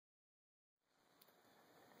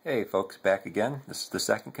Hey folks, back again. This is the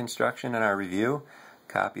second construction in our review.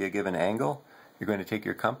 Copy a given angle. You're going to take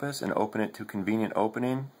your compass and open it to a convenient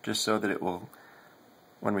opening just so that it will,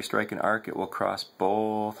 when we strike an arc, it will cross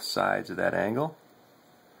both sides of that angle.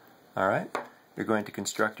 Alright, you're going to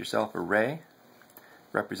construct yourself a ray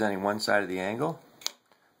representing one side of the angle.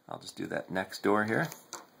 I'll just do that next door here.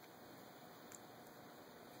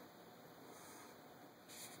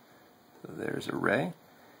 So there's a ray.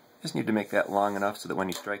 Just need to make that long enough so that when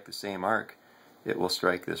you strike the same arc, it will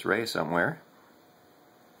strike this ray somewhere.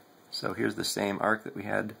 So here's the same arc that we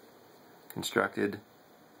had constructed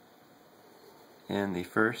in the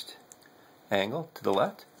first angle to the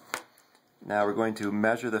left. Now we're going to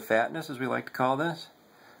measure the fatness, as we like to call this.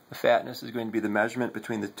 The fatness is going to be the measurement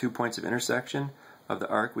between the 2 points of intersection of the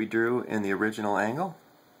arc we drew in the original angle.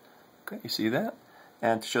 Okay, you see that?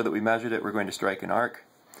 And to show that we measured it, we're going to strike an arc.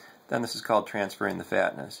 Then this is called transferring the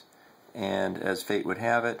fatness. And as fate would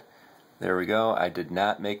have it, there we go, I did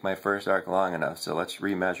not make my first arc long enough, so let's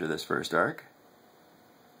remeasure this first arc.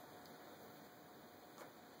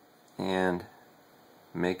 And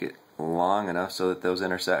make it long enough so that those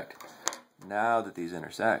intersect. Now that these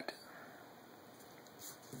intersect,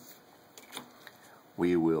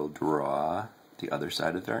 we will draw the other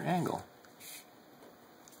side of our angle.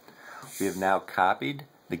 We have now copied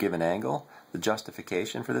the given angle. The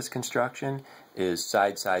justification for this construction is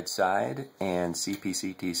side, side, side, and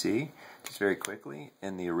CPCTC. Just very quickly,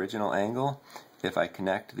 in the original angle, if I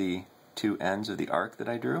connect the two ends of the arc that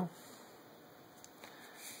I drew,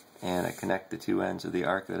 and I connect the two ends of the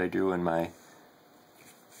arc that I drew in my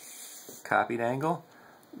copied angle,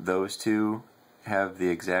 those two have the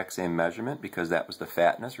exact same measurement because that was the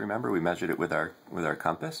fatness. Remember, we measured it with our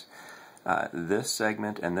compass. This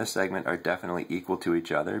segment and this segment are definitely equal to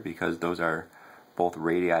each other because those are both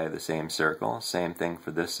radii of the same circle. Same thing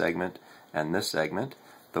for this segment and this segment.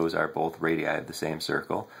 Those are both radii of the same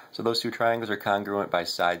circle. So those two triangles are congruent by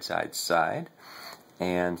side, side, side.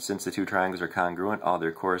 And since the two triangles are congruent, all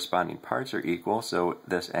their corresponding parts are equal. So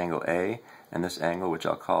this angle A and this angle, which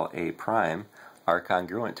I'll call A prime, are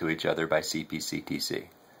congruent to each other by CPCTC.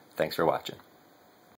 Thanks for watching.